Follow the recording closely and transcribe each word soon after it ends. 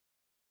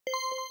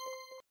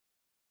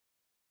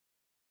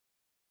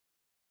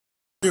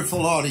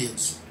Wonderful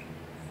audience.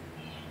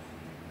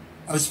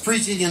 I was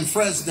preaching in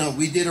Fresno.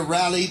 We did a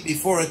rally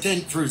before a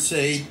tent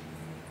crusade.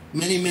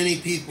 Many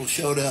people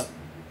showed up,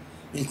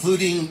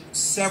 including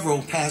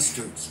several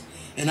pastors.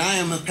 And I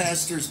am a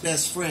pastor's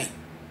best friend.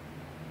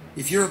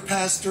 If you're a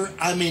pastor,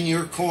 I'm in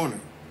your corner.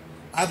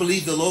 I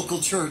believe the local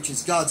church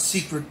is God's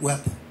secret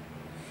weapon.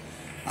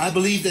 I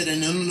believe that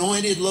an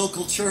anointed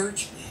local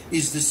church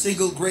is the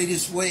single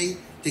greatest way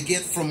to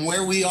get from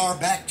where we are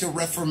back to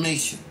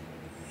reformation.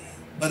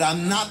 But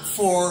I'm not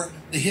for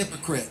the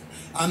hypocrite.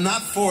 I'm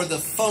not for the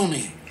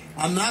phony.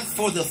 I'm not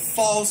for the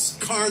false,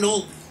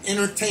 carnal,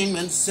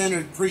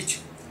 entertainment-centered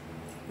preacher.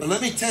 But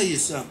let me tell you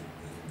something.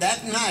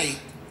 That night,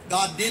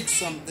 God did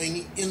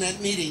something in that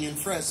meeting in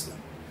Fresno.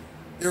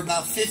 There were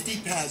about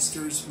 50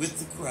 pastors with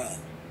the crowd.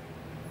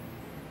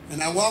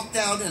 And I walked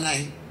out and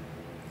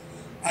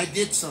I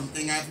did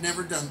something I've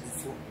never done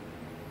before.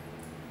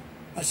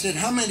 I said,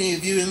 how many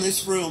of you in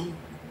this room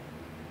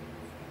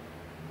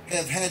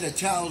have had a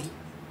child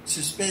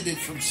suspended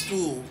from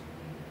school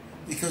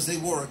because they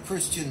wore a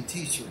Christian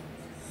t-shirt?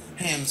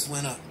 Hands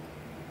went up.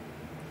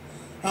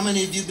 How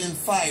many of you been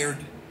fired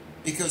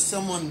because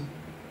someone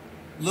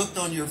looked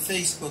on your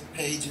Facebook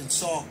page and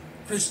saw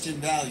Christian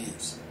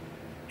values?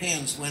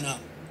 Hands went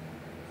up.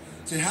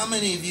 So how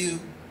many of you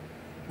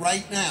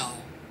right now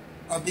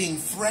are being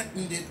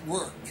threatened at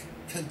work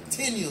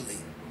continually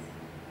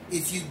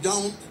if you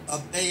don't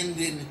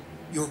abandon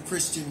your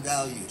Christian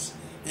values?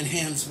 And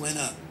hands went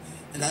up.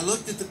 And I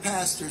looked at the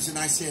pastors and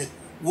I said,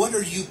 what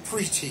are you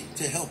preaching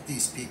to help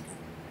these people?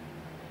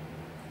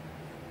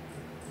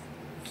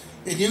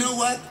 And you know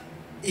what?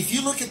 If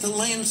you look at the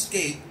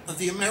landscape of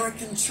the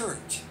American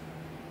church,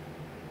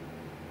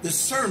 the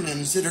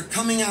sermons that are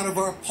coming out of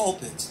our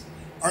pulpits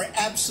are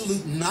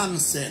absolute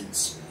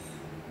nonsense.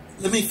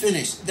 Let me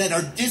finish. That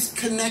are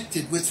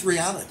disconnected with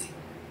reality.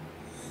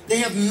 They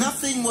have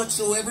nothing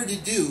whatsoever to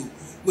do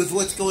with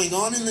what's going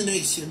on in the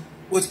nation,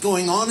 what's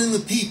going on in the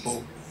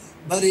people,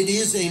 but it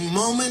is a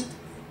moment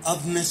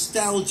of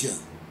nostalgia.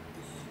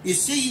 You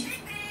see,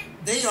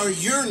 they are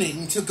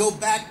yearning to go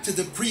back to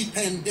the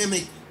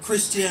pre-pandemic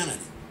Christianity.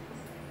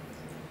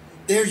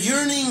 They're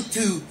yearning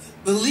to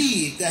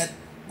believe that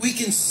we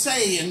can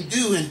say and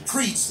do and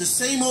preach the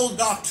same old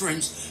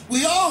doctrines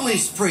we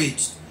always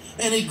preached,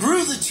 and it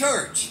grew the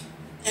church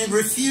and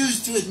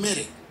refused to admit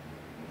it.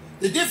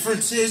 The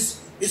difference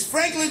is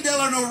Franklin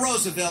Delano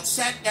Roosevelt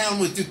sat down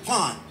with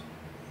DuPont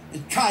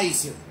and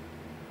Kaiser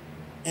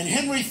and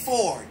Henry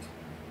Ford,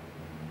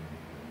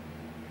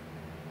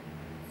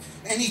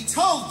 and he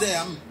told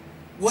them,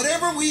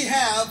 whatever we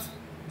have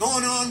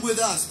going on with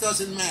us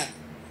doesn't matter.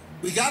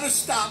 We got to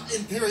stop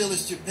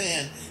imperialist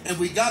Japan, and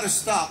we got to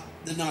stop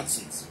the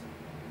Nazis.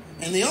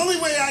 And the only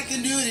way I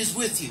can do it is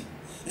with you.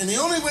 And the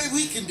only way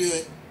we can do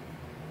it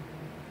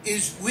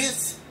is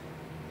with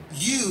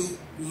you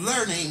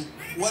learning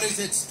what is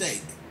at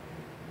stake.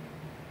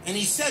 And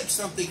he said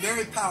something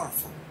very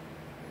powerful.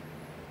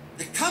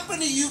 The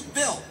company you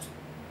built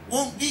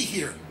won't be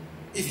here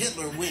if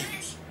Hitler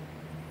wins.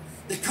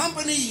 The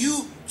company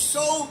you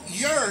so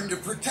yearn to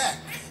protect,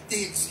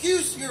 the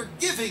excuse you're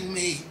giving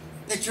me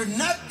that you're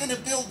not going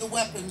to build the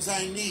weapons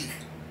I need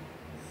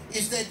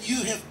is that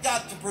you have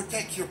got to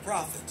protect your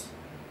profits.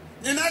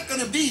 They're not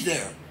going to be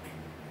there.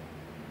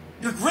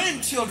 Your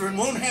grandchildren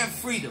won't have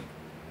freedom.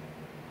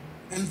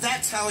 And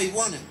that's how he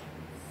won it.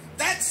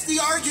 That's the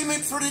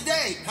argument for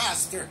today,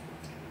 Pastor.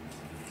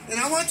 And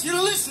I want you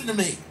to listen to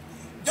me.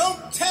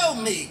 Don't tell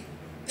me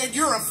that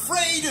you're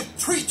afraid of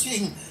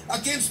preaching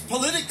against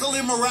political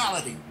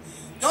immorality.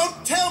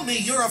 Don't tell me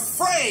you're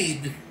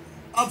afraid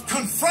of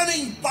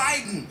confronting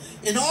Biden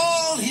in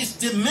all his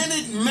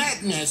demented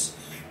madness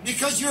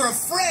because you're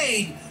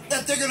afraid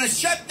that they're going to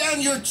shut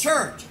down your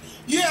church.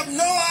 You have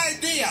no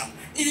idea.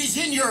 It is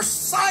in your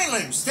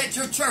silence that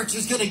your church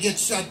is going to get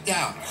shut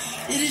down.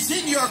 It is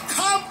in your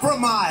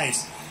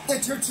compromise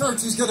that your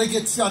church is going to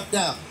get shut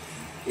down.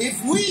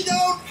 If we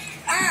don't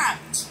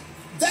act,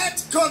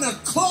 that's going to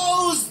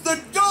close the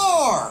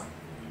door